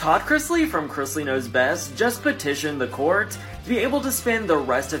Todd Chrisley from Chrisley Knows Best just petitioned the court to be able to spend the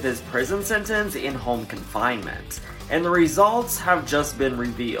rest of his prison sentence in home confinement, and the results have just been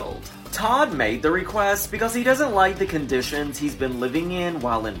revealed. Todd made the request because he doesn't like the conditions he's been living in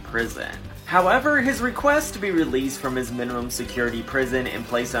while in prison. However, his request to be released from his minimum security prison and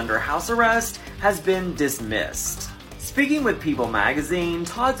placed under house arrest has been dismissed. Speaking with People magazine,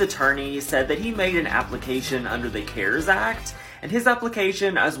 Todd's attorney said that he made an application under the CARES Act, and his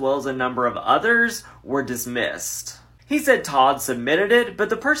application, as well as a number of others, were dismissed. He said Todd submitted it, but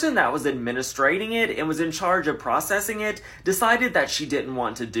the person that was administrating it and was in charge of processing it decided that she didn't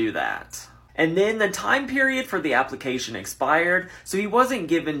want to do that. And then the time period for the application expired, so he wasn't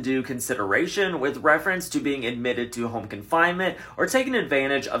given due consideration with reference to being admitted to home confinement or taking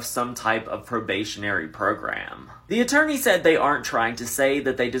advantage of some type of probationary program. The attorney said they aren't trying to say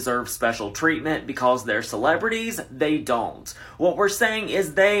that they deserve special treatment because they're celebrities. They don't. What we're saying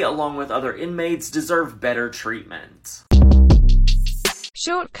is they, along with other inmates, deserve better treatment.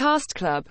 Short Cast Club